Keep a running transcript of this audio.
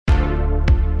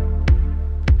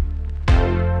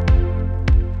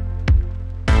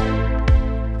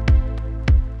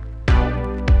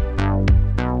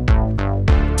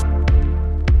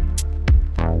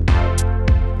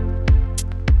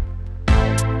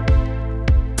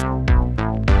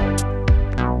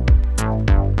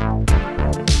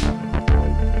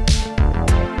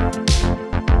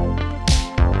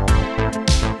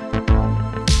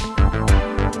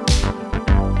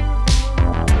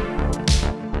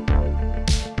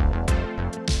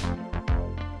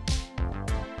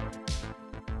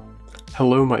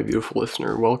Hello, my beautiful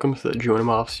listener. Welcome to the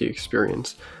JME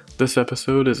experience. This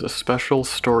episode is a special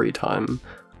story time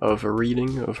of a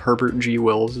reading of Herbert G.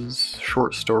 Wells'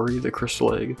 short story, The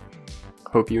Crystal Egg.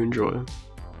 Hope you enjoy.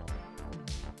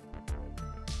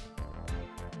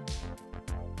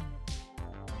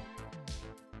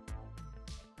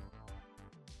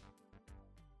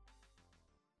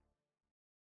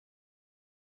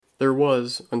 There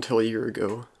was, until a year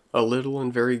ago, a little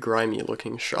and very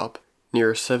grimy-looking shop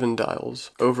near Seven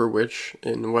Dials, over which,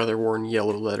 in weather-worn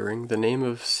yellow lettering, the name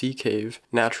of Sea Cave,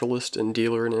 naturalist and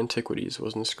dealer in antiquities,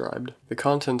 was inscribed. The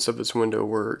contents of its window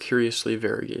were curiously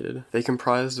variegated. They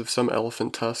comprised of some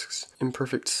elephant tusks,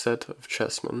 imperfect set of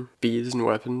chessmen, beads and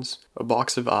weapons, a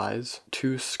box of eyes,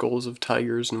 2 skulls of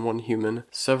tigers and 1 human,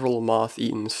 several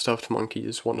moth-eaten stuffed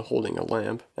monkeys, one holding a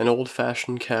lamp, an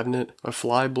old-fashioned cabinet, a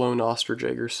fly-blown ostrich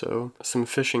egg or so, some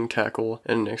fishing tackle,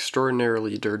 and an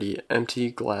extraordinarily dirty,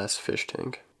 empty glass fish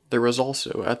tank. There was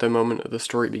also, at the moment the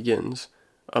story begins,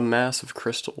 a mass of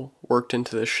crystal, worked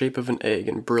into the shape of an egg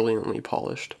and brilliantly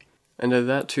polished. And at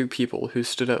that 2 people who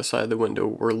stood outside the window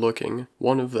were looking,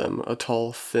 one of them a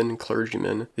tall, thin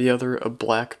clergyman, the other a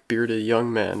black, bearded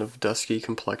young man of dusky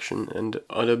complexion and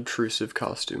unobtrusive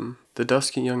costume. The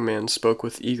dusky young man spoke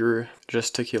with eager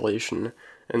gesticulation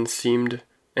and seemed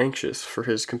anxious for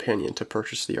his companion to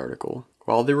purchase the article.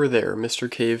 While they were there, Mr.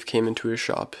 Cave came into his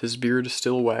shop, his beard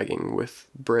still wagging with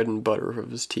bread and butter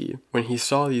of his tea. When he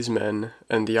saw these men,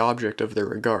 and the object of their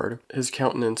regard, his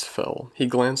countenance fell. He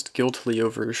glanced guiltily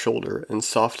over his shoulder, and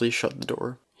softly shut the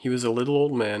door. He was a little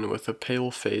old man with a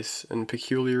pale face and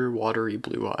peculiar watery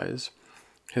blue eyes.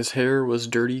 His hair was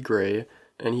dirty gray,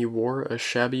 and he wore a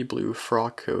shabby blue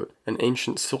frock coat, an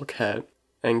ancient silk hat,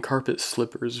 and carpet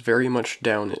slippers very much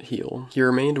down at heel. He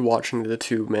remained watching the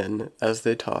 2 men as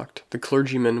they talked. The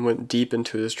clergyman went deep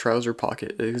into his trouser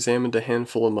pocket, examined a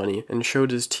handful of money, and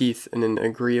showed his teeth in an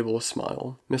agreeable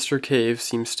smile. Mr. Cave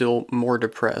seemed still more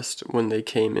depressed when they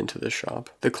came into the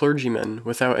shop. The clergyman,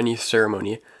 without any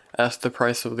ceremony, asked the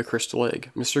price of the crystal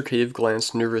egg. Mr. Cave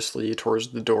glanced nervously towards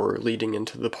the door leading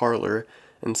into the parlor,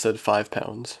 and said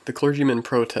 £5. The clergyman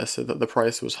protested that the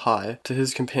price was high, to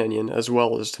his companion as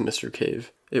well as to Mr.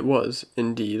 Cave. It was,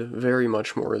 indeed, very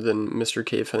much more than Mr.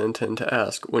 Cave had intended to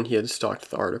ask when he had stocked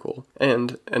the article,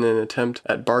 and an attempt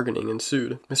at bargaining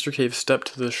ensued. Mr. Cave stepped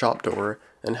to the shop door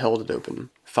and held it open.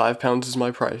 £5 is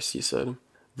my price, he said,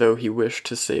 though he wished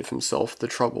to save himself the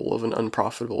trouble of an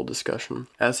unprofitable discussion.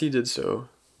 As he did so,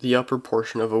 the upper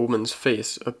portion of a woman's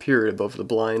face appeared above the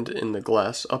blind in the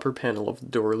glass upper panel of the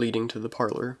door leading to the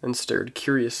parlor, and stared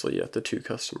curiously at the 2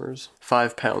 customers.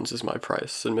 £5 is my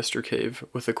price, said Mr. Cave,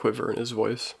 with a quiver in his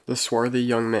voice. The swarthy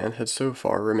young man had so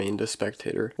far remained a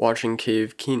spectator, watching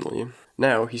Cave keenly.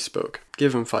 Now he spoke.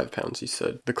 Give him £5, he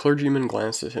said. The clergyman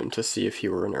glanced at him to see if he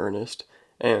were in earnest,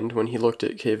 and, when he looked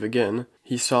at Cave again,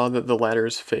 he saw that the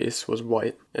latter's face was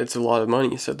white. It's a lot of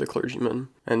money, said the clergyman,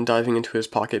 and diving into his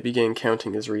pocket began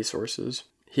counting his resources.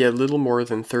 He had little more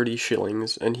than 30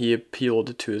 shillings, and he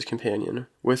appealed to his companion,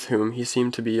 with whom he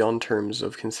seemed to be on terms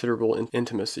of considerable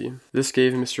intimacy. This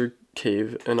gave Mr.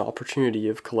 Cave an opportunity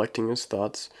of collecting his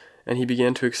thoughts, and he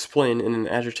began to explain in an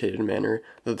agitated manner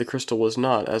that the crystal was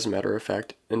not, as a matter of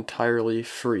fact, entirely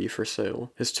free for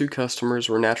sale. His 2 customers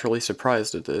were naturally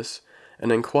surprised at this,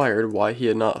 and inquired why he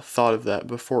had not thought of that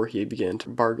before he began to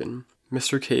bargain.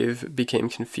 Mr. Cave became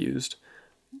confused,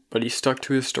 but he stuck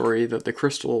to his story that the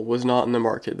crystal was not in the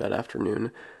market that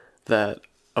afternoon, that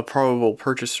a probable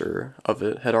purchaser of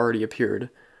it had already appeared.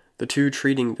 The 2,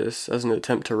 treating this as an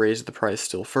attempt to raise the price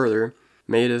still further,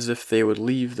 made as if they would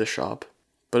leave the shop.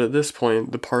 But at this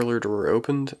point the parlor door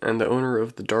opened, and the owner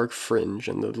of the dark fringe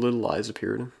and the little eyes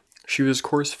appeared. She was a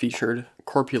coarse-featured,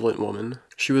 corpulent woman,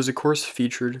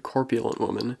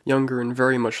 younger and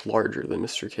very much larger than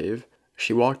Mr. Cave.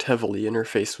 She walked heavily, and her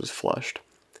face was flushed.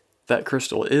 That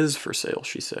crystal is for sale,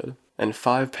 she said, and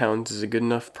 £5 is a good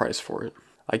enough price for it.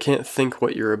 I can't think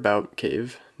what you're about,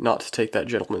 Cave, not to take that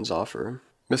gentleman's offer.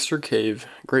 Mr. Cave,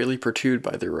 greatly perturbed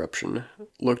by the eruption,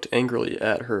 looked angrily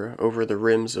at her over the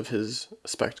rims of his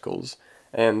spectacles,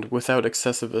 and, without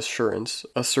excessive assurance,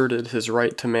 asserted his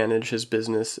right to manage his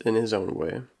business in his own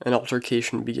way. An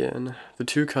altercation began. The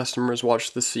 2 customers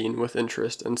watched the scene with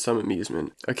interest and some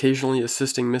amusement, occasionally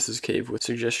assisting Mrs. Cave with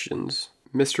suggestions.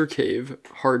 Mr. Cave,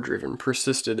 hard-driven,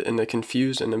 persisted in the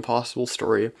confused and impossible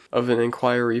story of an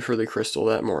inquiry for the crystal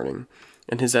that morning,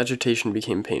 and his agitation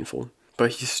became painful.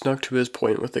 But he stuck to his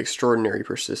point with extraordinary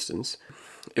persistence.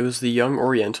 It was the young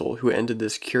Oriental who ended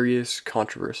this curious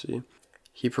controversy.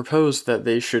 He proposed that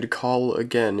they should call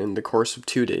again in the course of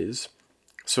 2 days,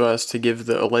 so as to give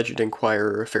the alleged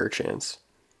inquirer a fair chance.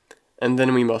 And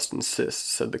then we must insist,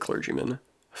 said the clergyman,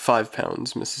 £5,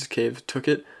 Mrs. Cave took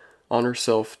it on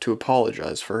herself to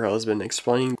apologize for her husband,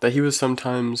 explaining that he was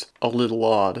sometimes a little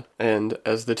odd, and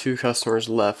as the two customers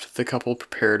left, the couple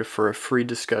prepared for a free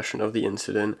discussion of the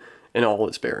incident in all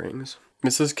its bearings.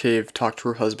 Mrs. Cave talked to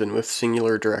her husband with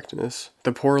singular directness.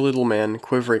 The poor little man,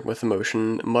 quivering with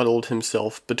emotion, muddled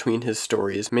himself between his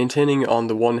stories, maintaining on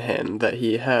the one hand that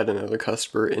he had another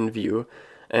customer in view,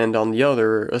 and on the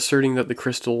other, asserting that the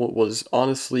crystal was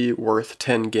honestly worth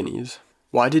 10 guineas.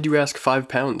 "Why did you ask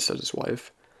 £5?" said his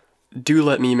wife. "Do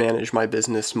let me manage my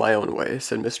business my own way,"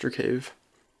 said Mr. Cave.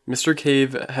 Mr.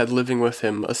 Cave had living with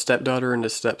him a stepdaughter and a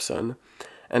stepson,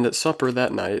 and at supper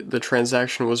that night the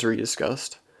transaction was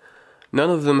rediscussed. None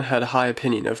of them had high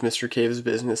opinion of Mr. Cave's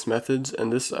business methods,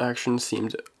 and this action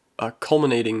seemed a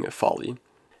culminating folly.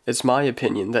 "It's my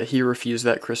opinion that he refused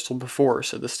that crystal before,"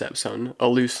 said the stepson, a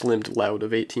loose-limbed lout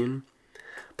of 18.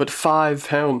 "But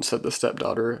 £5," said the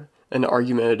stepdaughter, an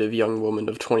argumentative young woman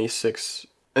of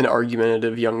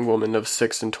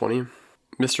 6 and 20.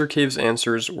 Mr. Cave's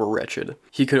answers were wretched.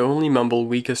 He could only mumble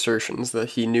weak assertions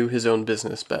that he knew his own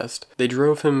business best. They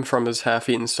drove him from his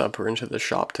half-eaten supper into the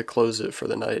shop to close it for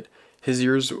the night, his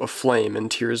ears aflame and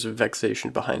tears of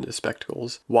vexation behind his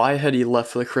spectacles. Why had he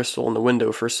left the crystal in the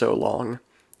window for so long?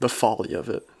 The folly of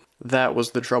it. That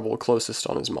was the trouble closest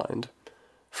on his mind.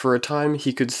 For a time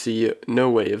he could see no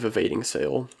way of evading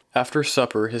sale. After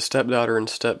supper, his stepdaughter and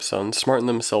stepson smartened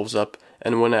themselves up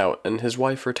and went out, and his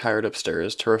wife retired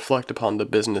upstairs to reflect upon the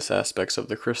business aspects of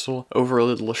the crystal over a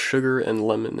little sugar and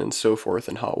lemon and so forth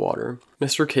in hot water.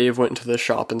 Mr. Cave went into the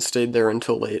shop and stayed there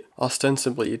until late,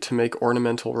 ostensibly to make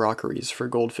ornamental rockeries for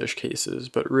goldfish cases,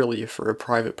 but really for a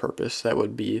private purpose that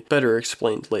would be better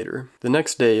explained later. The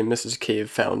next day, Mrs. Cave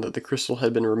found that the crystal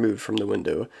had been removed from the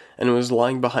window, and was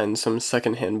lying behind some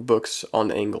second-hand books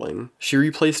on angling. She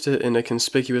replaced it in a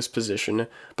conspicuous position,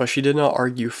 but she did not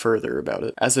argue further about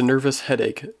it, as a nervous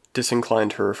headache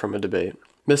disinclined her from a debate.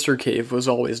 Mr. Cave was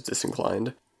always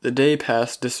disinclined. The day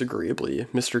passed disagreeably.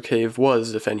 Mr. Cave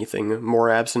was, if anything, more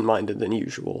absent-minded than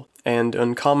usual, and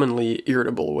uncommonly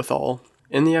irritable withal.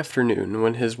 In the afternoon,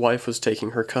 when his wife was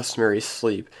taking her customary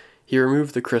sleep, he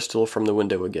removed the crystal from the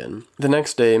window again. The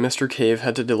next day, Mr. Cave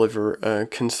had to deliver a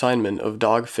consignment of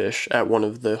dogfish at one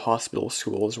of the hospital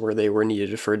schools where they were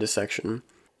needed for dissection.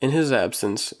 In his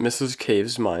absence, Mrs.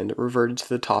 Cave's mind reverted to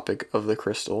the topic of the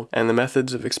crystal, and the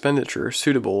methods of expenditure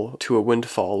suitable to a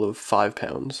windfall of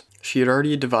 £5. She had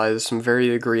already devised some very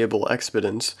agreeable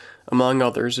expedients, among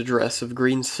others a dress of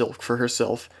green silk for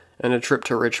herself, and a trip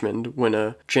to Richmond, when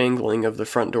a jangling of the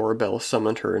front door bell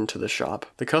summoned her into the shop.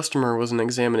 The customer was an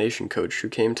examination coach who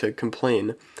came to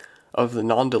complain of the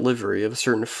non-delivery of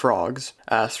certain frogs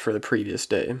asked for the previous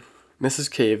day.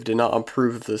 Mrs. Cave did not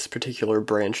approve of this particular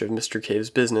branch of Mr. Cave's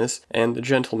business, and the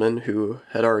gentleman, who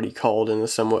had already called in a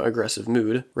somewhat aggressive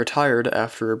mood, retired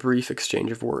after a brief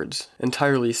exchange of words,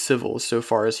 entirely civil so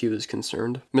far as he was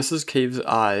concerned. Mrs. Cave's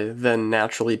eye then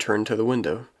naturally turned to the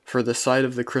window, for the sight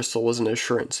of the crystal was an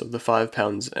assurance of the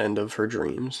 £5 and of her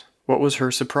dreams. What was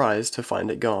her surprise to find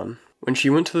it gone? When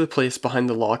she went to the place behind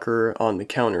the locker on the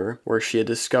counter, where she had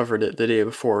discovered it the day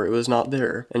before, it was not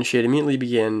there, and she had immediately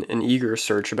began an eager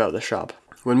search about the shop.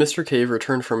 When Mr. Cave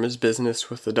returned from his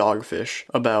business with the dogfish,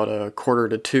 about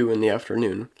 1:45 in the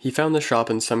afternoon, he found the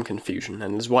shop in some confusion,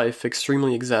 and his wife,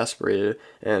 extremely exasperated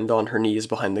and on her knees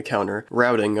behind the counter,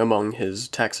 routing among his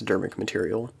taxidermic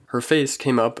material. Her face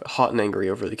came up hot and angry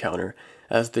over the counter,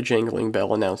 as the jangling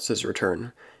bell announced his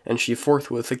return, and she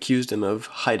forthwith accused him of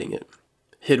hiding it.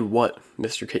 "Hid what?"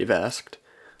 Mr. Cave asked.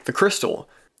 "The crystal!"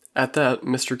 At that,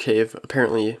 Mr. Cave,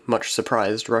 apparently much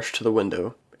surprised, rushed to the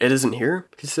window. "It isn't here?"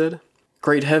 he said.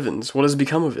 "Great heavens, what has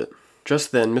become of it?"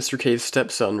 Just then, Mr. Cave's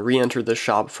stepson re-entered the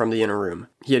shop from the inner room.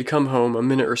 He had come home a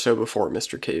minute or so before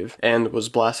Mr. Cave, and was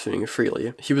blaspheming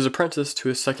freely. He was apprenticed to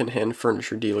a second-hand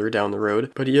furniture dealer down the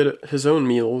road, but he had his own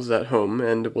meals at home,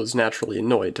 and was naturally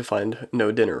annoyed to find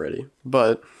no dinner ready.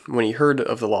 But, when he heard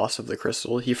of the loss of the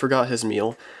crystal, he forgot his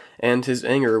meal, and his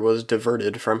anger was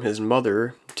diverted from his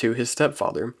mother to his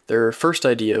stepfather. Their first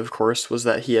idea, of course, was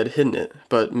that he had hidden it,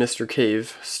 but Mr.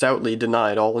 Cave stoutly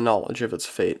denied all knowledge of its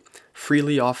fate,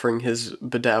 freely offering his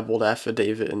bedabbled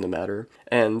affidavit in the matter,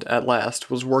 and, at last,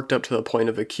 was worked up to the point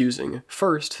of accusing,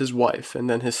 first his wife and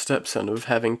then his stepson of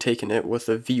having taken it with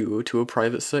a view to a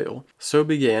private sale. So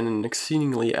began an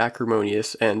exceedingly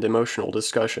acrimonious and emotional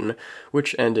discussion,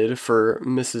 which ended, for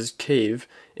Mrs. Cave,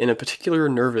 in a particular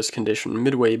nervous condition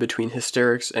midway between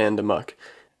hysterics and amuck,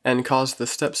 and caused the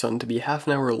stepson to be half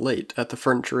an hour late at the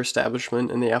furniture establishment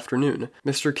in the afternoon.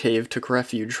 Mr. Cave took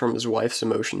refuge from his wife's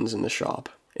emotions in the shop.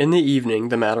 In the evening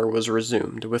the matter was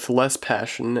resumed, with less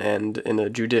passion and in a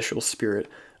judicial spirit,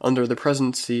 under the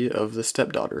presidency of the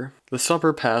stepdaughter. The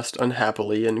supper passed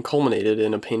unhappily and culminated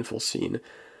in a painful scene.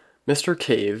 Mr.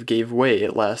 Cave gave way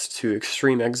at last to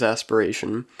extreme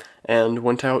exasperation, and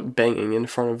went out banging in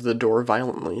front of the door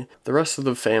violently. The rest of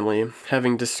the family,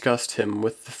 having discussed him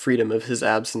with the freedom of his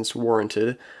absence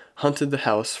warranted, hunted the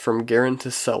house from garret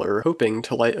to cellar, hoping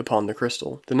to light upon the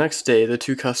crystal. The next day the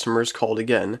two customers called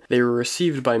again. They were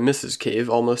received by Mrs.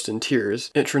 Cave almost in tears.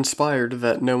 It transpired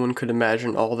that no one could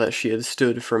imagine all that she had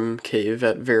stood from Cave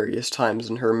at various times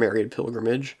in her married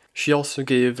pilgrimage. She also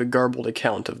gave a garbled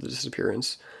account of the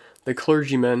disappearance. The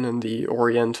clergyman and the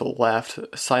Oriental laughed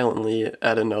silently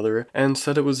at another, and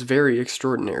said it was very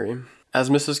extraordinary. As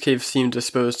Mrs. Cave seemed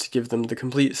disposed to give them the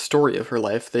complete story of her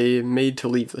life, they made to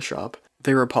leave the shop.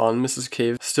 Thereupon, Mrs.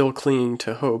 Cave, still clinging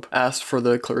to hope, asked for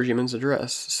the clergyman's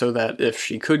address, so that if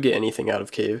she could get anything out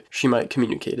of Cave, she might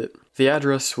communicate it. The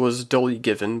address was dully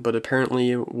given, but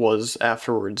apparently was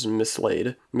afterwards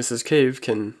mislaid. Mrs. Cave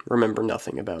can remember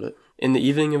nothing about it. In the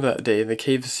evening of that day, the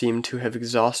Caves seemed to have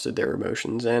exhausted their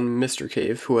emotions, and Mr.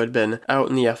 Cave, who had been out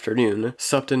in the afternoon,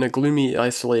 supped in a gloomy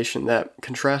isolation that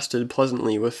contrasted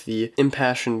pleasantly with the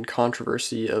impassioned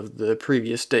controversy of the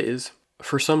previous days.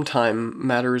 For some time,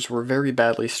 matters were very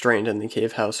badly strained in the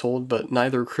Cave household, but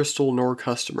neither crystal nor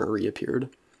customer reappeared.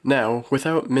 Now,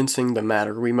 without mincing the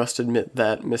matter, we must admit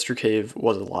that Mr. Cave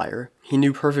was a liar. He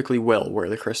knew perfectly well where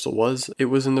the crystal was. It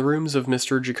was in the rooms of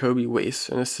Mr. Jacoby Wace,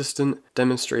 an assistant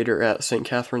demonstrator at St.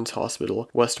 Catherine's Hospital,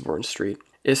 Westbourne Street.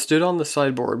 It stood on the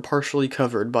sideboard, partially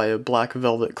covered by a black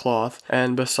velvet cloth,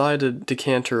 and beside a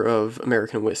decanter of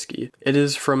American whiskey. It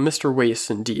is from Mr.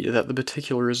 Wace, indeed, that the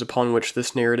particulars upon which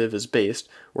this narrative is based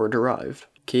were derived.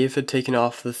 Cave had taken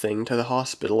off the thing to the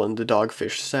hospital in the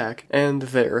dogfish sack, and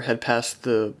there had passed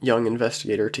the young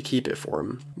investigator to keep it for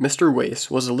him. Mr.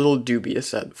 Wace was a little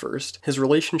dubious at first. His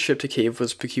relationship to Cave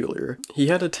was peculiar. He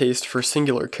had a taste for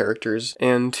singular characters,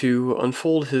 and to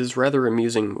unfold his rather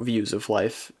amusing views of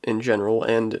life in general,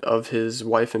 and of his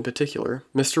wife in particular.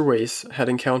 Mr. Wace had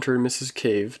encountered Mrs.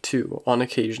 Cave, too, on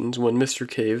occasions when Mr.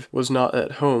 Cave was not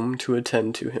at home to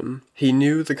attend to him. He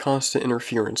knew the constant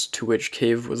interference to which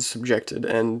Cave was subjected,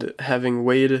 and having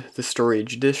weighed the story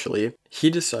judicially, he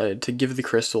decided to give the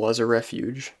crystal as a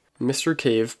refuge. Mr.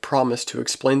 Cave promised to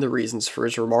explain the reasons for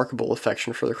his remarkable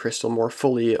affection for the crystal more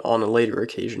fully on a later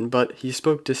occasion, but he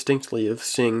spoke distinctly of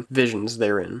seeing visions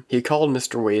therein. He called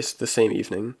Mr. Wace the same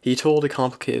evening. He told a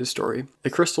complicated story. The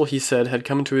crystal, he said, had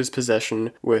come into his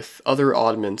possession with other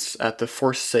oddments at the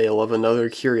forced sale of another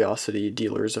curiosity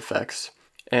dealer's effects,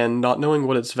 and not knowing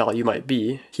what its value might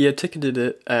be, he had ticketed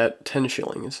it at 10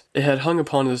 shillings. It had hung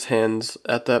upon his hands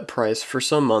at that price for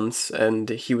some months, and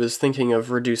he was thinking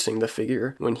of reducing the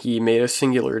figure, when he made a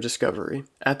singular discovery.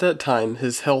 At that time,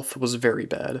 his health was very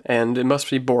bad, and it must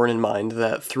be borne in mind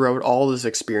that throughout all his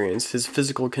experience, his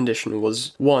physical condition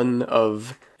was one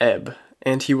of ebb,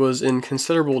 and he was in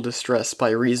considerable distress by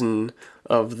reason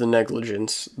of the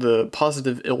negligence, the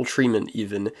positive ill-treatment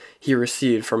even, he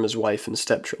received from his wife and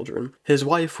stepchildren. His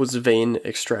wife was vain,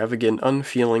 extravagant,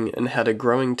 unfeeling, and had a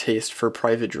growing taste for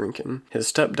private drinking. His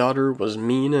stepdaughter was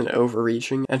mean and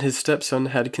overreaching, and his stepson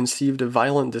had conceived a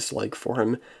violent dislike for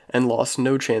him, and lost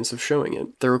no chance of showing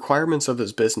it. The requirements of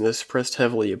his business pressed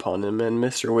heavily upon him, and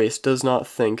Mr. Wace does not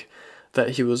think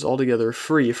that he was altogether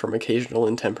free from occasional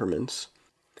intemperaments.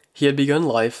 He had begun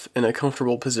life in a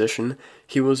comfortable position,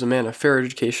 he was a man of fair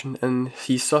education, and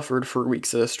he suffered for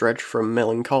weeks at a stretch from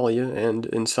melancholia and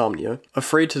insomnia.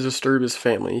 Afraid to disturb his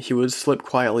family, he would slip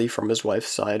quietly from his wife's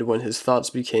side when his thoughts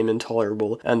became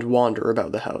intolerable and wander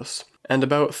about the house. And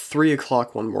about 3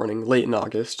 o'clock one morning, late in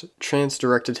August, chance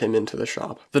directed him into the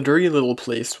shop. The dirty little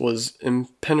place was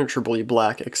impenetrably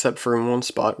black except for in one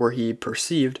spot where he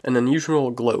perceived an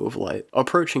unusual glow of light.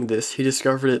 Approaching this, he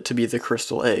discovered it to be the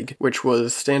crystal egg, which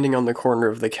was standing on the corner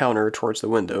of the counter towards the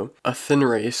window. A thin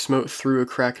ray smote through a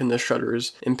crack in the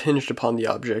shutters, impinged upon the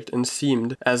object, and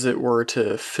seemed, as it were,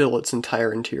 to fill its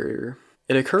entire interior.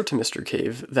 It occurred to Mr.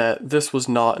 Cave that this was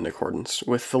not in accordance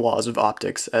with the laws of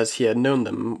optics as he had known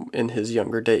them in his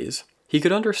younger days. He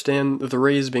could understand the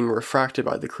rays being refracted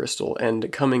by the crystal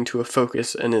and coming to a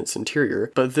focus in its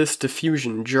interior, but this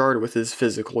diffusion jarred with his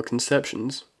physical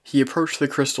conceptions. He approached the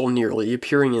crystal nearly,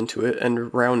 peering into it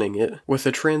and rounding it, with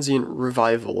a transient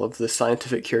revival of the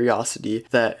scientific curiosity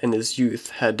that in his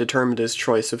youth had determined his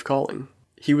choice of calling.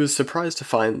 He was surprised to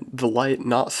find the light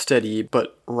not steady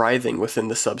but writhing within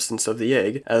the substance of the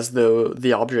egg, as though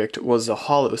the object was a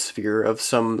hollow sphere of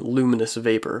some luminous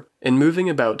vapor. In moving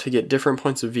about to get different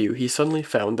points of view, he suddenly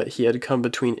found that he had come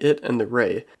between it and the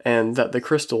ray, and that the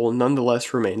crystal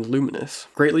nonetheless remained luminous.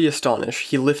 Greatly astonished,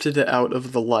 he lifted it out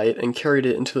of the light and carried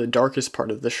it into the darkest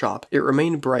part of the shop. It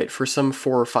remained bright for some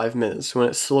 4 or 5 minutes, when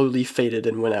it slowly faded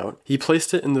and went out. He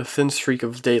placed it in the thin streak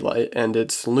of daylight, and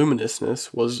its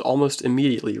luminousness was almost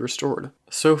immediately restored.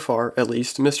 So far, at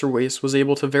least, Mr. Wace was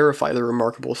able to verify the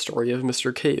remarkable story of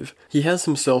Mr. Cave. He has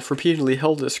himself repeatedly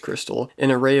held this crystal in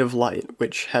a ray of light,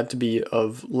 which had to be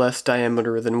of less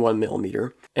diameter than 1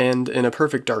 millimeter, and in a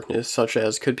perfect darkness, such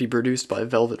as could be produced by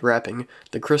velvet wrapping,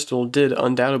 the crystal did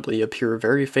undoubtedly appear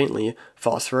very faintly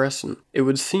phosphorescent. It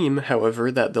would seem,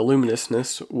 however, that the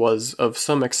luminousness was of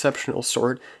some exceptional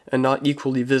sort and not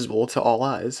equally visible to all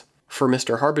eyes. For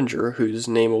Mr. Harbinger, whose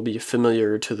name will be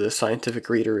familiar to the scientific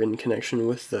reader in connection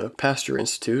with the Pasteur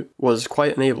Institute, was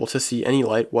quite unable to see any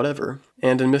light whatever,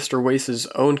 and in Mr. Wace's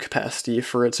own capacity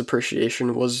for its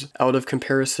appreciation was out of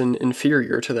comparison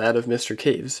inferior to that of Mr.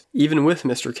 Cave's. Even with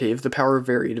Mr. Cave, the power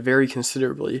varied very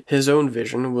considerably. His own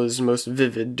vision was most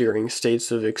vivid during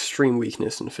states of extreme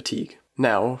weakness and fatigue.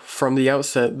 Now, from the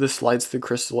outset, this lights the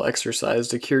crystal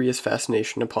exercised a curious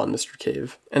fascination upon Mr.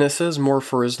 Cave, and it says more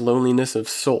for his loneliness of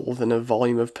soul than a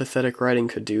volume of pathetic writing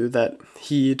could do that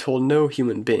he told no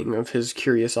human being of his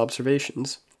curious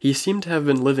observations. He seemed to have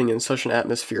been living in such an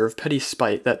atmosphere of petty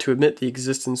spite that to admit the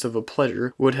existence of a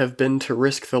pleasure would have been to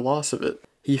risk the loss of it.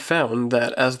 He found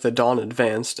that as the dawn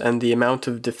advanced and the amount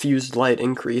of diffused light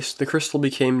increased, the crystal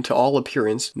became to all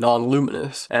appearance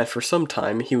non-luminous, and for some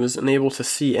time he was unable to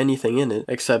see anything in it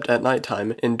except at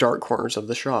nighttime in dark corners of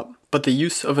the shop. But the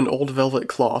use of an old velvet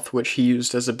cloth which he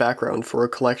used as a background for a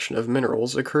collection of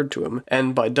minerals occurred to him,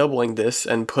 and by doubling this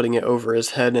and putting it over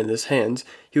his head and his hands,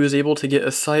 he was able to get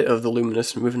a sight of the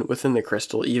luminous movement within the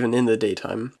crystal even in the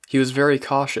daytime. He was very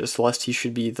cautious lest he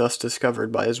should be thus discovered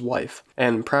by his wife,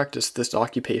 and practiced this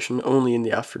occupation only in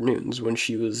the afternoons when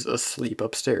she was asleep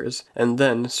upstairs, and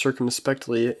then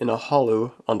circumspectly in a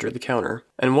hollow under the counter.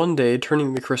 And one day,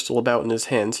 turning the crystal about in his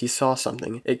hands, he saw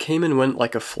something. It came and went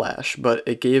like a flash, but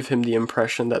it gave him the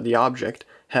impression that the object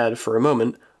had, for a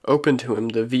moment, opened to him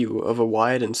the view of a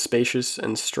wide and spacious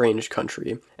and strange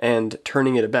country, and,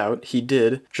 turning it about, he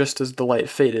did, just as the light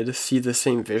faded, see the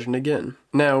same vision again.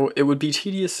 Now, it would be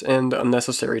tedious and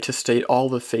unnecessary to state all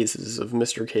the phases of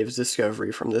Mr. Cave's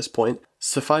discovery from this point.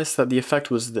 Suffice that the effect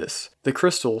was this. The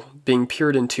crystal, being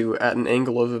peered into at an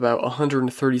angle of about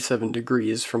 137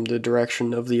 degrees from the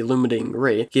direction of the illuminating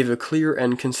ray, gave a clear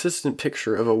and consistent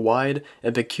picture of a wide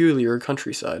and peculiar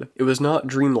countryside. It was not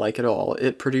dreamlike at all.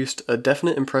 It produced a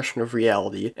definite impression of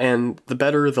reality, and the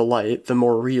better the light, the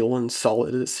more real and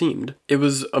solid it seemed. It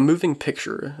was a moving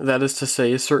picture, that is to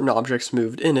say, certain objects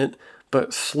moved in it,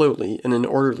 but slowly, in an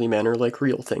orderly manner like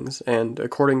real things, and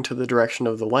according to the direction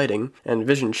of the lighting and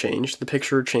vision changed, the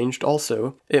picture changed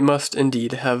also. It must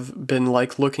indeed have been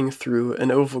like looking through an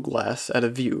oval glass at a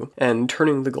view, and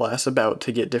turning the glass about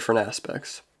to get different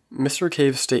aspects. Mr.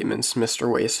 Cave's statements,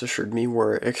 Mr. Wace assured me,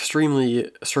 were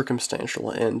extremely circumstantial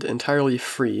and entirely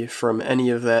free from any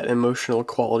of that emotional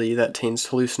quality that taints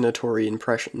hallucinatory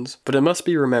impressions. But it must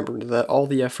be remembered that all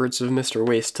the efforts of Mr.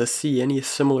 Wace to see any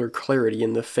similar clarity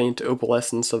in the faint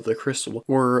opalescence of the crystal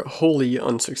were wholly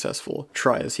unsuccessful,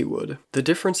 try as he would. The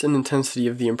difference in intensity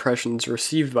of the impressions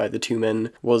received by the two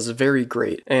men was very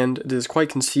great, and it is quite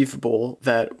conceivable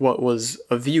that what was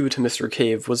a view to Mr.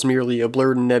 Cave was merely a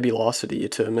blurred nebulosity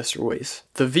to Mr. Wace.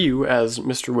 The view, as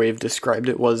Mr. Wave described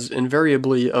it, was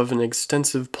invariably of an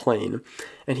extensive plain,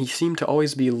 and he seemed to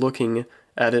always be looking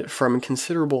at it from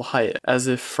considerable height, as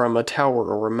if from a tower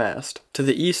or a mast. To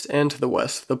the east and to the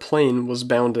west, the plain was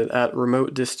bounded at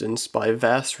remote distance by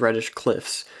vast reddish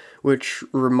cliffs, which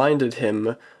reminded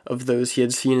him of those he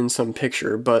had seen in some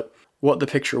picture, but what the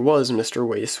picture was, Mr.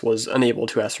 Wace was unable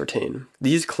to ascertain.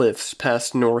 These cliffs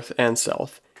passed north and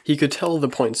south. He could tell the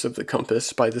points of the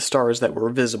compass by the stars that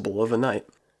were visible of a night,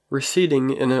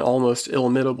 receding in an almost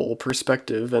illimitable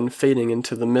perspective and fading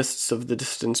into the mists of the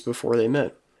distance before they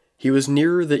met. He was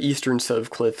nearer the eastern set of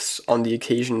cliffs on the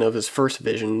occasion of his first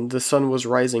vision. The sun was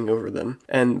rising over them,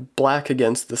 and black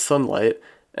against the sunlight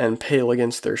and pale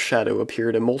against their shadow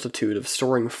appeared a multitude of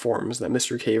soaring forms that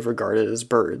Mr. Cave regarded as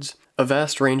birds. A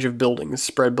vast range of buildings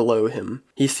spread below him.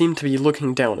 He seemed to be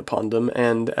looking down upon them,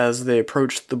 and as they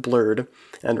approached the blurred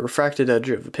and refracted edge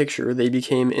of the picture, they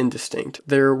became indistinct.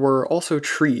 There were also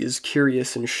trees,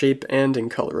 curious in shape and in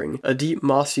coloring, a deep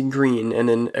mossy green and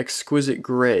an exquisite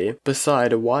gray,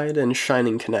 beside a wide and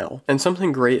shining canal, and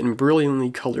something great and brilliantly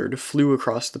colored flew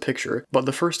across the picture. But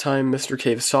the first time Mr.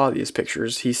 Cave saw these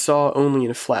pictures, he saw only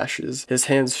in flashes. His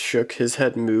hands shook, his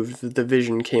head moved, the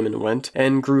vision came and went,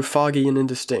 and grew foggy and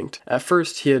indistinct. At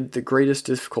first, he had the greatest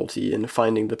difficulty in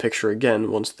finding the picture again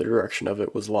once the direction of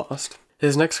it was lost.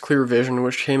 His next clear vision,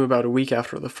 which came about a week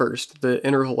after the first, the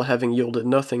interval having yielded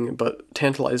nothing but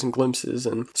tantalizing glimpses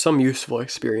and some useful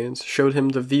experience, showed him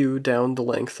the view down the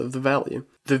length of the valley.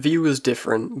 The view was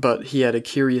different, but he had a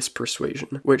curious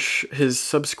persuasion, which his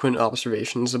subsequent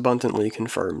observations abundantly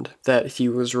confirmed, that he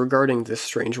was regarding this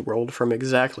strange world from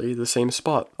exactly the same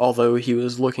spot, although he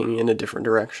was looking in a different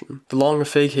direction. The long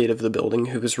facade of the building,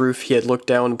 whose roof he had looked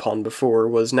down upon before,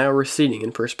 was now receding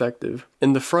in perspective.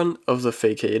 In the front of the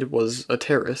facade was a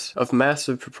terrace of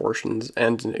massive proportions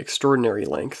and an extraordinary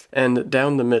length, and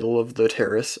down the middle of the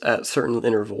terrace, at certain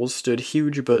intervals, stood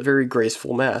huge but very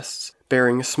graceful masts,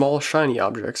 bearing small shiny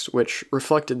objects which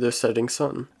reflected the setting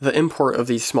sun. The import of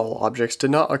these small objects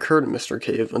did not occur to Mr.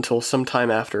 Cave until some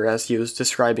time after, as he was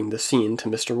describing the scene to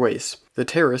Mr. Wace. The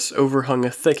terrace overhung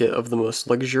a thicket of the most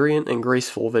luxuriant and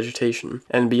graceful vegetation,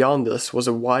 and beyond this was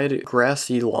a wide,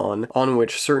 grassy lawn on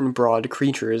which certain broad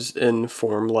creatures in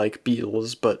form like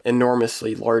beetles, but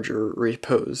enormously larger,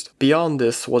 reposed. Beyond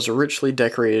this was a richly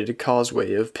decorated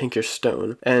causeway of pinkish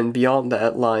stone, and beyond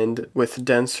that lined with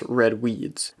dense red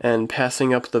weeds, and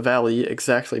passing up the valley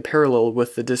exactly parallel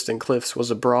with the distant cliffs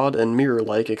was a broad and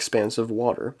mirror-like expanse of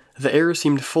water. The air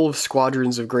seemed full of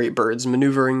squadrons of great birds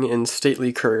maneuvering in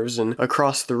stately curves, and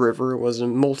across the river was a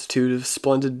multitude of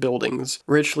splendid buildings,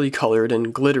 richly colored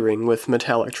and glittering with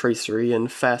metallic tracery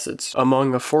and facets,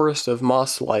 among a forest of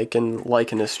moss-like and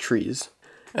lichenous trees.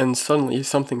 And suddenly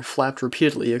something flapped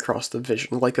repeatedly across the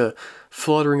vision, like a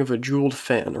fluttering of a jeweled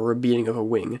fan or a beating of a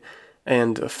wing,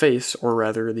 and a face, or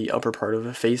rather the upper part of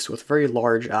a face with very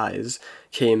large eyes,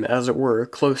 came, as it were,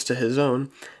 close to his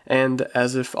own, and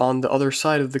as if on the other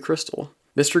side of the crystal.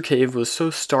 Mr. Cave was so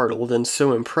startled and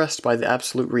so impressed by the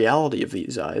absolute reality of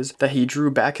these eyes that he drew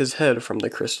back his head from the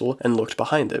crystal and looked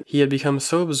behind it. He had become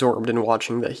so absorbed in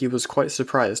watching that he was quite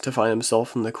surprised to find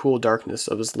himself in the cool darkness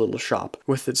of his little shop,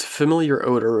 with its familiar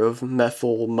odor of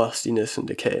methyl, mustiness, and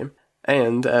decay.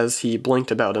 And, as he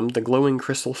blinked about him, the glowing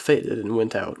crystal faded and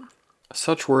went out.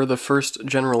 Such were the first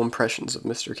general impressions of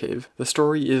Mr. Cave. The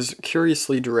story is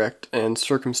curiously direct and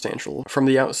circumstantial. From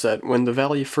the outset, when the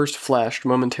valley first flashed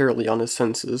momentarily on his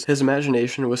senses, his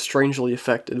imagination was strangely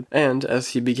affected, and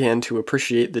as he began to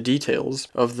appreciate the details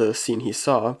of the scene he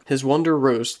saw, his wonder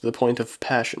rose to the point of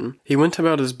passion. He went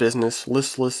about his business,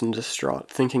 listless and distraught,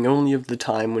 thinking only of the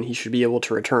time when he should be able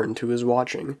to return to his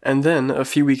watching. And then, a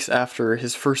few weeks after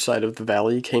his first sight of the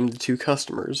valley, came the two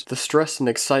customers. The stress and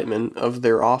excitement of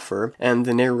their offer, and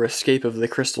the narrow escape of the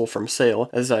crystal from sale,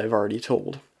 as I have already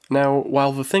told. Now,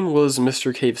 while the thing was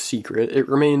Mr. Cave's secret, it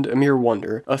remained a mere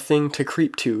wonder, a thing to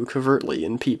creep to covertly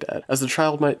and peep at, as a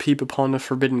child might peep upon a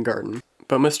forbidden garden.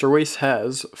 But Mr. Wace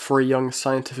has, for a young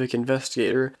scientific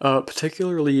investigator, a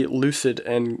particularly lucid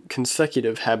and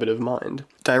consecutive habit of mind.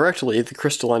 Directly, the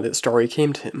crystal and its story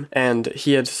came to him, and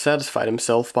he had satisfied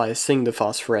himself by seeing the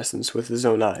phosphorescence with his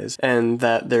own eyes, and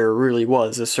that there really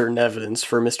was a certain evidence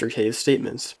for Mr. Cave's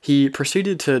statements. He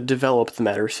proceeded to develop the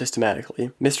matter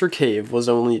systematically. Mr. Cave was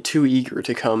only too eager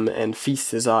to come and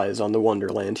feast his eyes on the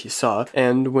wonderland he saw,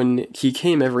 and when he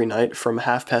came every night from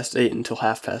 8:30 until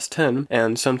 10:30,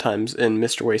 and sometimes in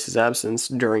Mr. Wace's absence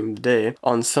during the day,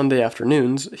 on Sunday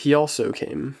afternoons, he also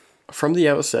came. From the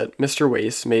outset, Mr.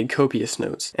 Wace made copious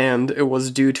notes, and it was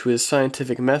due to his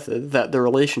scientific method that the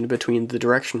relation between the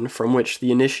direction from which the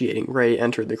initiating ray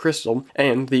entered the crystal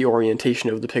and the orientation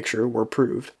of the picture were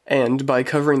proved. And by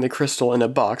covering the crystal in a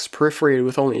box perforated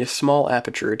with only a small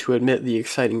aperture to admit the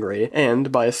exciting ray, and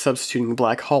by substituting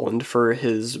black holland for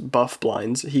his buff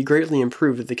blinds, he greatly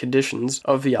improved the conditions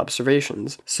of the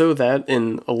observations, so that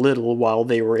in a little while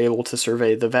they were able to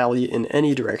survey the valley in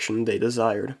any direction they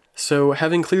desired. So,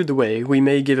 having cleared the way, we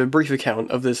may give a brief account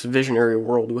of this visionary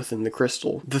world within the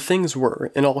crystal. The things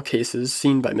were, in all cases,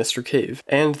 seen by Mr. Cave,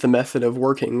 and the method of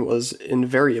working was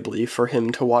invariably for him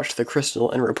to watch the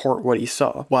crystal and report what he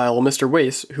saw, while Mr.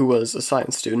 Wace, who was a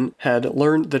science student, had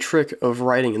learned the trick of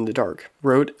writing in the dark,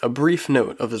 wrote a brief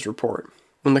note of his report.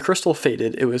 When the crystal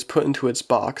faded, it was put into its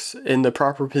box in the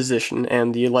proper position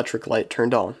and the electric light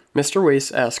turned on. Mr.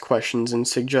 Wace asked questions and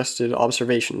suggested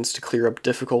observations to clear up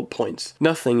difficult points.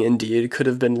 Nothing, indeed, could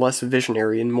have been less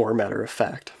visionary and more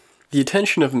matter-of-fact. The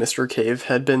attention of Mr. Cave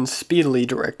had been speedily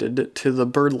directed to the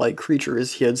bird-like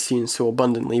creatures he had seen so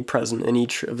abundantly present in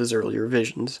each of his earlier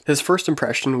visions. His first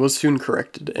impression was soon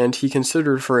corrected, and he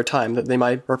considered for a time that they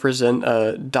might represent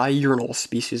a diurnal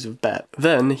species of bat.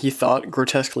 Then he thought,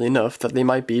 grotesquely enough, that they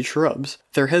might be cherubs.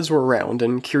 Their heads were round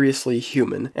and curiously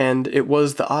human, and it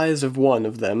was the eyes of one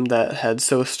of them that had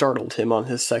so startled him on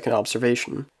his second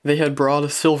observation. They had broad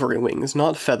silvery wings,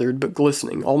 not feathered but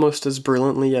glistening, almost as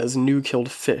brilliantly as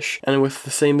new-killed fish, and with the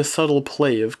same subtle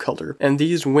play of color. And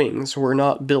these wings were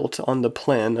not built on the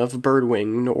plan of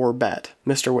bird-wing or bat,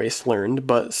 Mr. Wace learned,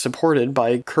 but supported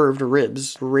by curved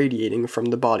ribs radiating from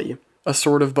the body. A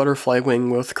sort of butterfly wing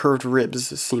with curved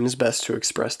ribs seems best to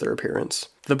express their appearance.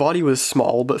 The body was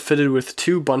small, but fitted with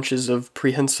two bunches of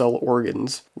prehensile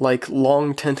organs, like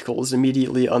long tentacles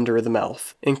immediately under the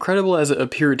mouth. Incredible as it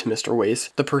appeared to Mr. Wace,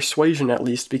 the persuasion at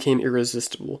least became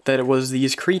irresistible that it was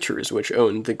these creatures which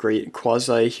owned the great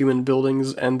quasi-human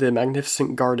buildings and the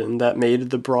magnificent garden that made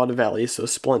the broad valley so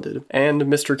splendid. And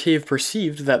Mr. Cave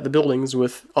perceived that the buildings,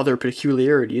 with other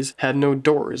peculiarities, had no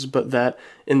doors, but that,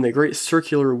 in the great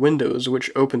circular windows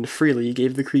which opened freely,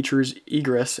 gave the creatures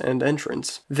egress and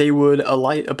entrance. They would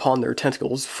alight upon their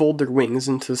tentacles, fold their wings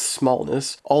into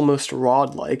smallness, almost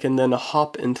rod-like, and then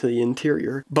hop into the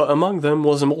interior. But among them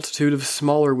was a multitude of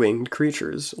smaller winged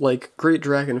creatures, like great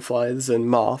dragonflies and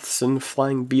moths and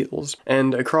flying beetles,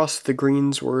 and across the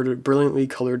greensward brilliantly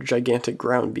colored gigantic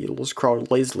ground beetles crawled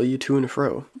lazily to and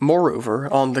fro.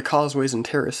 Moreover, on the causeways and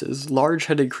terraces,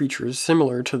 large-headed creatures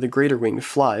similar to the greater winged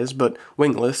flies, but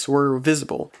wingless, were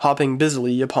visible, hopping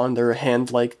busily upon their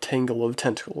hand-like tangle of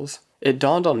tentacles. It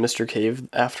dawned on Mr. Cave,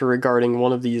 after regarding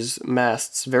one of these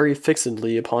masts very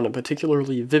fixedly upon a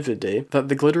particularly vivid day, that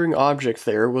the glittering object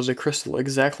there was a crystal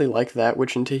exactly like that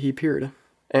which into he peered.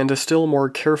 And a still more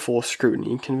careful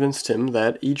scrutiny convinced him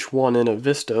that each one in a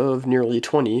vista of nearly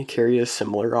 20 carried a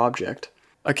similar object.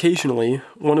 Occasionally,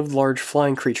 one of the large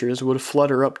flying creatures would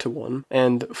flutter up to one,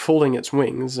 and, folding its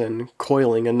wings and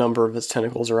coiling a number of its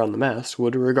tentacles around the mast,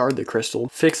 would regard the crystal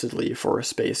fixedly for a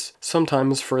space,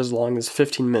 sometimes for as long as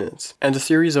 15 minutes, and a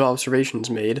series of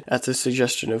observations made, at the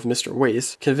suggestion of Mr.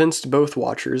 Wace, convinced both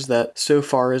watchers that, so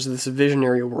far as this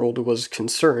visionary world was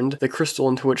concerned, the crystal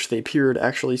into which they peered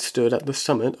actually stood at the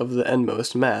summit of the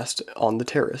endmost mast on the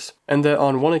terrace, and that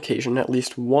on one occasion at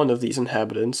least one of these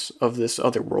inhabitants of this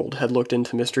other world had looked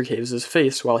into Mr. Cave's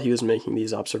face while he was making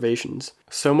these observations.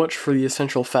 So much for the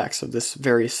essential facts of this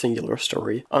very singular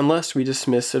story. Unless we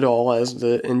dismiss it all as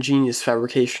the ingenious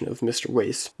fabrication of Mr.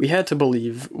 Wace, we had to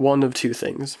believe one of two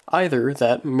things. Either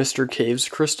that Mr. Cave's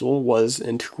crystal was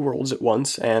in two worlds at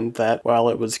once, and that, while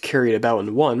it was carried about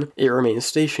in one, it remained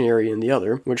stationary in the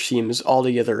other, which seems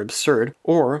altogether absurd,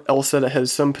 or else that it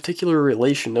has some particular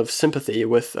relation of sympathy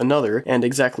with another and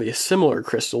exactly a similar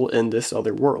crystal in this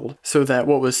other world, so that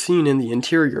what was seen in the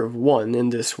interior of one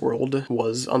in this world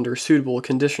was, under suitable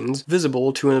conditions,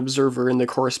 visible to an observer in the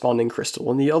corresponding crystal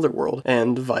in the other world,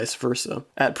 and vice versa.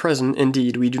 At present,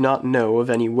 indeed, we do not know of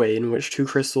any way in which two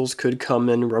crystals could come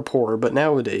in rapport, but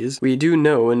nowadays we do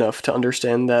know enough to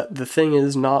understand that the thing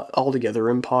is not altogether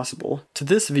impossible. To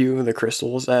this view of the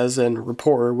crystals as in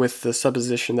rapport with the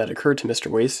supposition that occurred to Mr.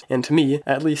 Wace, and to me,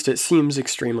 at least, it seems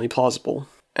extremely plausible.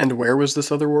 And where was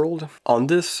this other world? On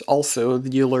this, also,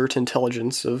 the alert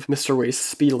intelligence of Mr. Wace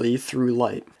speedily threw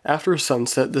light. After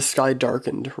sunset, the sky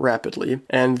darkened rapidly,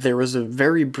 and there was a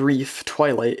very brief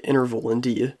twilight interval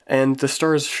indeed, and the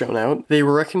stars shone out. They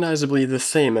were recognizably the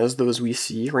same as those we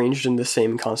see, ranged in the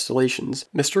same constellations.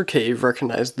 Mr. Cave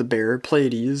recognized the Bear,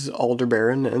 Pleiades,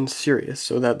 Aldebaran, and Sirius,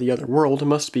 so that the other world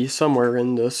must be somewhere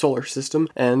in the solar system,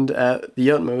 and at the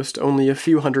utmost only a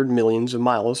few hundred millions of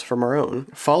miles from our own.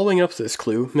 Following up this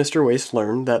clue, Mr. Wace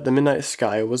learned that the midnight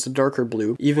sky was a darker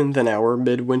blue even than our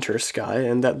midwinter sky,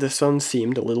 and that the sun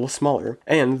seemed a little smaller,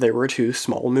 and there were two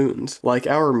small moons, like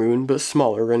our moon but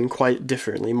smaller and quite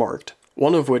differently marked,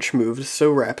 one of which moved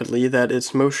so rapidly that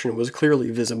its motion was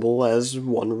clearly visible as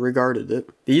one regarded it.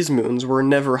 These moons were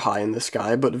never high in the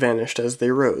sky, but vanished as they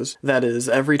rose. That is,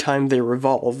 every time they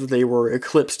revolved, they were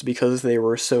eclipsed because they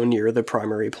were so near the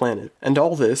primary planet. And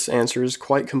all this answers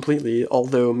quite completely,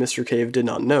 although Mr. Cave did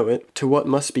not know it, to what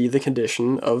must be the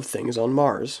condition of things on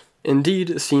Mars. Indeed,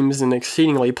 it seems an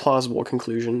exceedingly plausible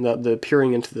conclusion that the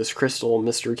peering into this crystal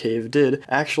Mr. Cave did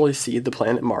actually see the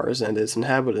planet Mars and its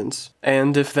inhabitants.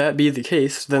 And if that be the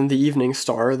case, then the evening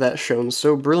star that shone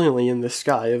so brilliantly in the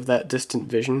sky of that distant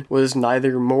vision was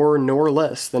neither more nor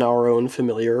less than our own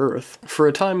familiar Earth. For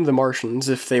a time the Martians,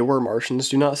 if they were Martians,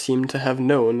 do not seem to have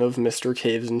known of Mr.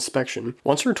 Cave's inspection.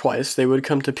 Once or twice they would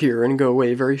come to peer and go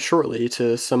away very shortly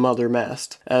to some other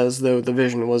mast, as though the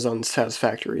vision was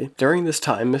unsatisfactory. During this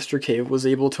time Mr. Mr. Cave was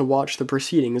able to watch the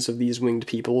proceedings of these winged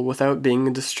people without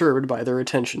being disturbed by their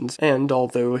attentions, and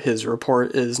although his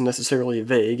report is necessarily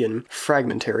vague and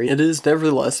fragmentary, it is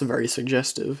nevertheless very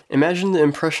suggestive. Imagine the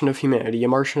impression of humanity a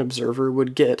Martian observer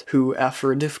would get who,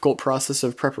 after a difficult process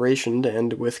of preparation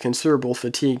and with considerable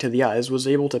fatigue to the eyes, was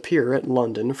able to peer at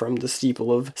London from the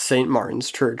steeple of St.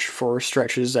 Martin's Church for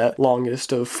stretches at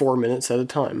longest of 4 minutes at a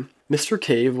time. Mr.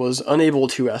 Cave was unable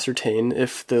to ascertain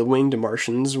if the winged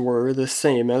Martians were the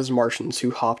same as Martians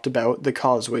who hopped about the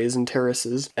causeways and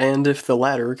terraces, and if the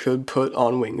latter could put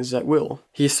on wings at will.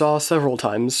 He saw several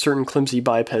times certain clumsy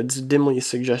bipeds dimly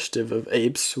suggestive of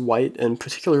apes, white and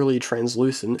particularly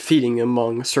translucent, feeding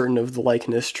among certain of the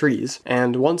lichenous trees,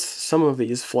 and once some of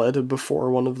these fled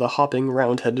before one of the hopping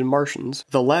round-headed Martians.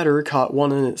 The latter caught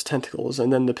one in its tentacles,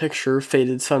 and then the picture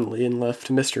faded suddenly and left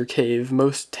Mr. Cave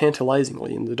most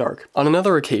tantalizingly in the dark. On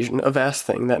another occasion, a vast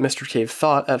thing that Mr. Cave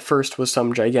thought at first was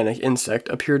some gigantic insect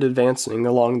appeared advancing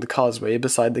along the causeway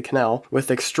beside the canal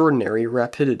with extraordinary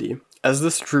rapidity. As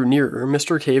this drew nearer,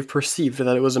 Mr. Cave perceived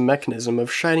that it was a mechanism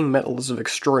of shining metals of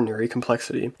extraordinary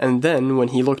complexity, and then, when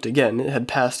he looked again, it had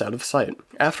passed out of sight.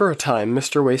 After a time,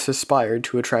 Mr. Wace aspired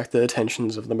to attract the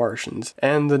attentions of the Martians,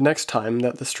 and the next time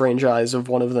that the strange eyes of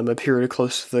one of them appeared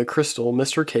close to the crystal,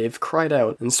 Mr. Cave cried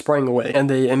out and sprang away, and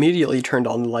they immediately turned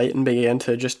on the light and began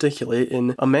to gesticulate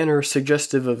in a manner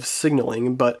suggestive of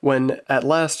signaling, but when at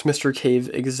last Mr. Cave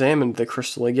examined the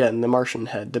crystal again, the Martian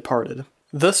had departed.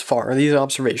 Thus far, these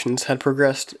observations had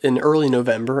progressed in early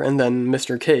November, and then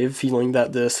Mr. Cave, feeling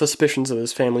that the suspicions of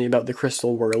his family about the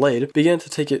crystal were allayed, began to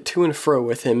take it to and fro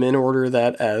with him in order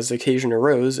that, as occasion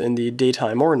arose, in the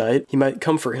daytime or night, he might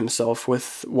comfort himself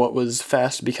with what was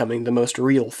fast becoming the most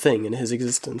real thing in his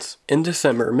existence. In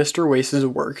December, Mr. Wace's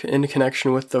work, in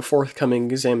connection with the forthcoming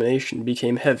examination,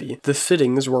 became heavy. The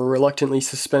sittings were reluctantly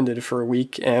suspended for a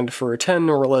week, and for 10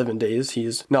 or 11 days,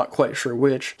 he's not quite sure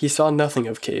which, he saw nothing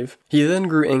of Cave. He then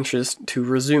grew anxious to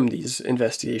resume these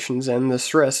investigations, and the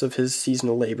stress of his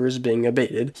seasonal labors being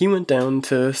abated, he went down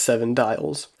to 7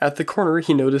 Dials. At the corner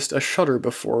he noticed a shutter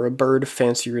before a bird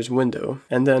fancier's window,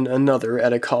 and then another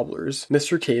at a cobbler's.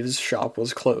 Mr. Cave's shop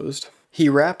was closed. He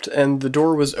rapped, and the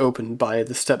door was opened by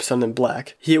the stepson in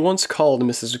black. He at once called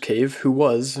Mrs. Cave, who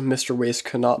was, Mr. Wace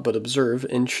could not but observe,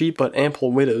 in cheap but ample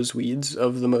widow's weeds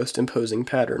of the most imposing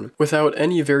pattern. Without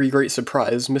any very great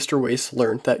surprise, Mr. Wace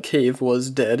learnt that Cave was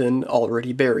dead and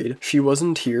already buried. She was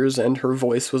in tears, and her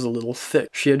voice was a little thick.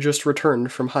 She had just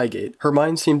returned from Highgate. Her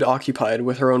mind seemed occupied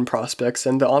with her own prospects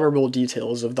and the honourable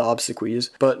details of the obsequies,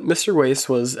 but Mr. Wace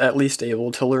was at least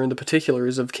able to learn the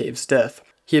particulars of Cave's death.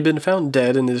 He had been found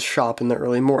dead in his shop in the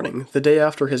early morning, the day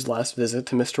after his last visit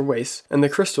to Mr. Wace, and the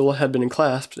crystal had been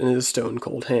clasped in his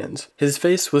stone-cold hands. His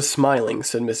face was smiling,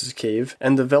 said Mrs. Cave,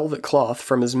 and the velvet cloth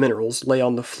from his minerals lay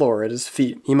on the floor at his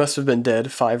feet. He must have been dead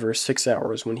 5 or 6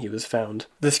 hours when he was found.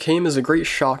 This came as a great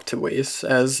shock to Wace,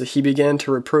 as he began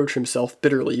to reproach himself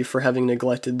bitterly for having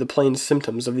neglected the plain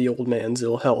symptoms of the old man's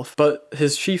ill health, but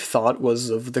his chief thought was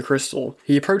of the crystal.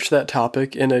 He approached that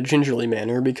topic in a gingerly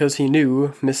manner because he knew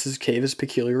Mrs. Cave's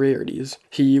peculiarities.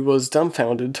 He was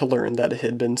dumbfounded to learn that it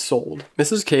had been sold.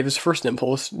 Mrs. Cave's first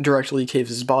impulse, directly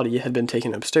Cave's body had been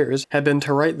taken upstairs, had been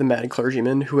to write the mad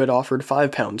clergyman who had offered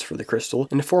 £5 for the crystal,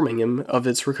 informing him of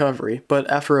its recovery, but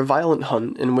after a violent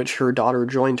hunt in which her daughter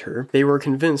joined her, they were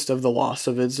convinced of the loss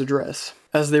of its address.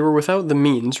 As they were without the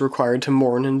means required to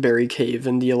mourn and bury Cave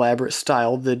in the elaborate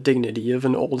style the dignity of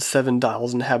an old 7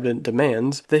 Dials inhabitant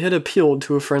demands, they had appealed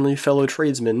to a friendly fellow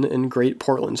tradesman in Great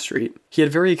Portland Street. He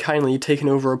had very kindly taken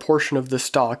over a portion of the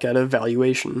stock at a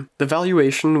valuation. The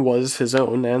valuation was his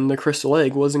own, and the crystal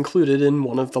egg was included in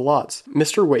one of the lots.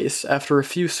 Mr. Wace, after a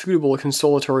few suitable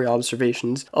consolatory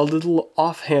observations, a little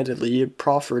offhandedly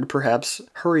proffered perhaps,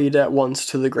 hurried at once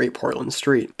to the Great Portland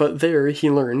Street. But there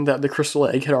he learned that the crystal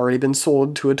egg had already been sold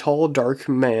to a tall, dark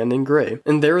man in grey.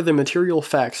 And there the material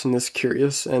facts in this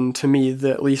curious, and to me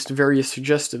the at least very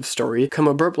suggestive story, come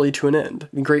abruptly to an end.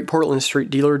 The Great Portland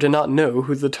Street dealer did not know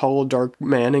who the tall, dark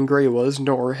man in grey was,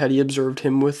 nor had he observed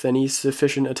him with any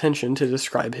sufficient attention to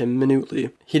describe him minutely.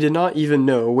 He did not even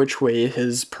know which way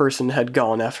his person had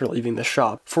gone after leaving the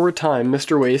shop. For a time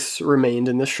Mr. Wace remained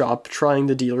in the shop, trying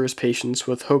the dealer's patience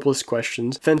with hopeless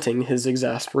questions, venting his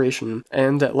exasperation,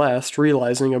 and at last,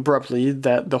 realizing abruptly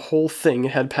that the whole thing thing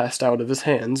had passed out of his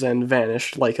hands and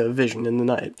vanished like a vision in the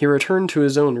night. He returned to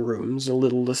his own rooms, a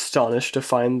little astonished to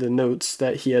find the notes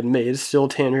that he had made still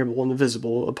tangible and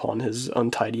visible upon his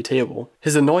untidy table.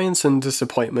 His annoyance and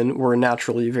disappointment were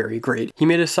naturally very great. He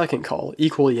made a second call,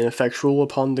 equally ineffectual,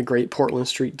 upon the great Portland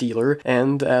Street dealer,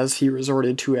 and as he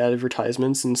resorted to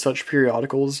advertisements in such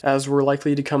periodicals as were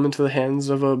likely to come into the hands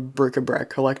of a bric-a-brac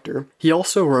collector. He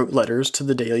also wrote letters to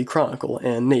the Daily Chronicle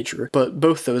and Nature, but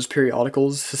both those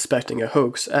periodicals, suspecting a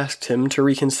hoax, asked him to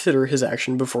reconsider his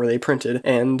action before they printed,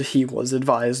 and he was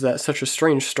advised that such a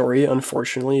strange story,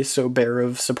 unfortunately so bare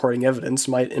of supporting evidence,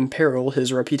 might imperil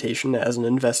his reputation as an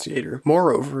investigator.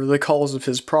 Moreover, the calls of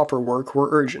his proper work were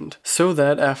urgent, so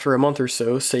that after a month or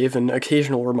so, save an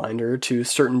occasional reminder to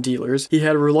certain dealers, he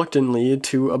had reluctantly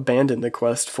to abandon the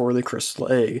quest for the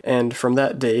crystal egg, and from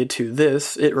that day to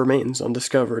this, it remains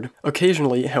undiscovered.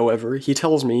 Occasionally, however, he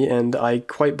tells me, and I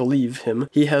quite believe him,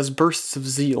 he has bursts of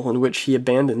zeal in which he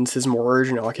abandons his more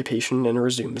urgent occupation and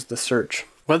resumes the search.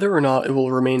 Whether or not it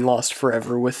will remain lost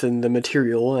forever within the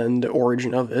material and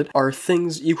origin of it are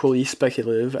things equally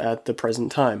speculative at the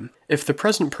present time. If the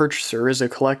present purchaser is a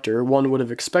collector, one would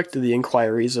have expected the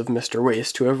inquiries of Mr.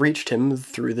 Wace to have reached him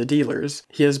through the dealers.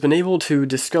 He has been able to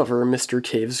discover Mr.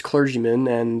 Cave's clergyman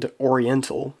and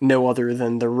Oriental, no other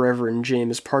than the Reverend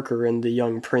James Parker and the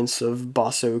young Prince of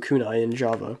Basso Kunai in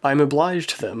Java. I am obliged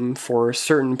to them for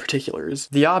certain particulars.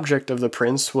 The object of the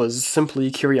prince was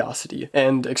simply curiosity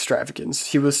and extravagance.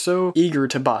 He was so eager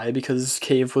to buy because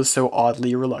Cave was so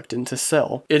oddly reluctant to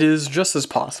sell. It is just as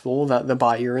possible that the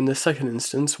buyer in the second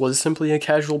instance was simply a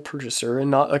casual purchaser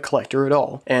and not a collector at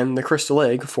all, and the crystal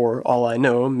egg, for all I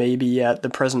know, may be at the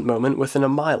present moment within a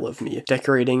mile of me,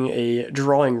 decorating a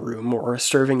drawing room or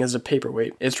serving as a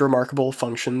paperweight, its remarkable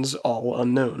functions all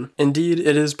unknown. Indeed,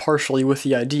 it is partially with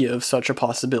the idea of such a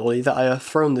possibility that I have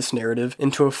thrown this narrative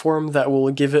into a form that will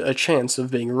give it a chance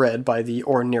of being read by the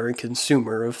ordinary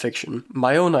consumer of fiction.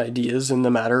 My own ideas in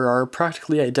the matter are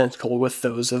practically identical with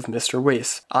those of Mr.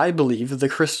 Wace. I believe the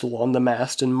crystal on the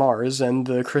mast in Mars and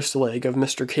the crystal egg of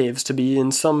Mr. Cave's to be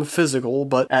in some physical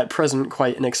but at present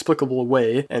quite inexplicable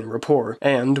way en rapport,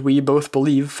 and we both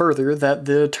believe further that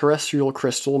the terrestrial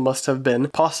crystal must have been,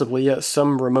 possibly at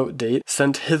some remote date,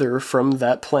 sent hither from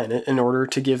that planet in order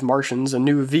to give Martians a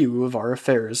new view of our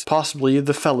affairs. Possibly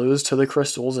the fellows to the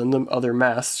crystals and the other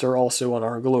masts are also on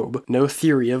our globe. No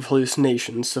theory of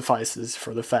hallucination suffices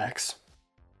for the facts.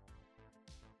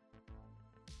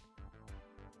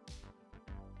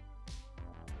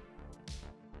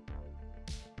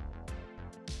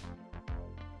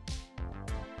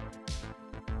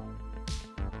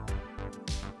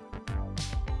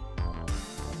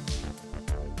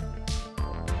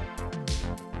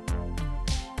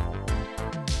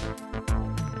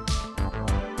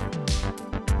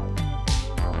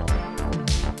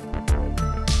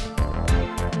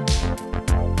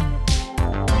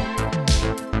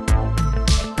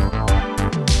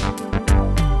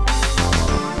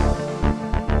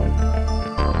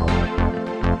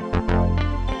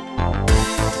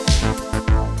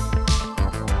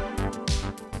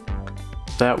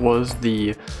 That was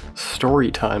the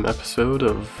Storytime episode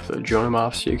of the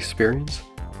JME Experience.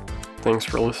 Thanks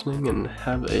for listening and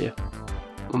have a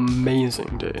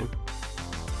amazing day.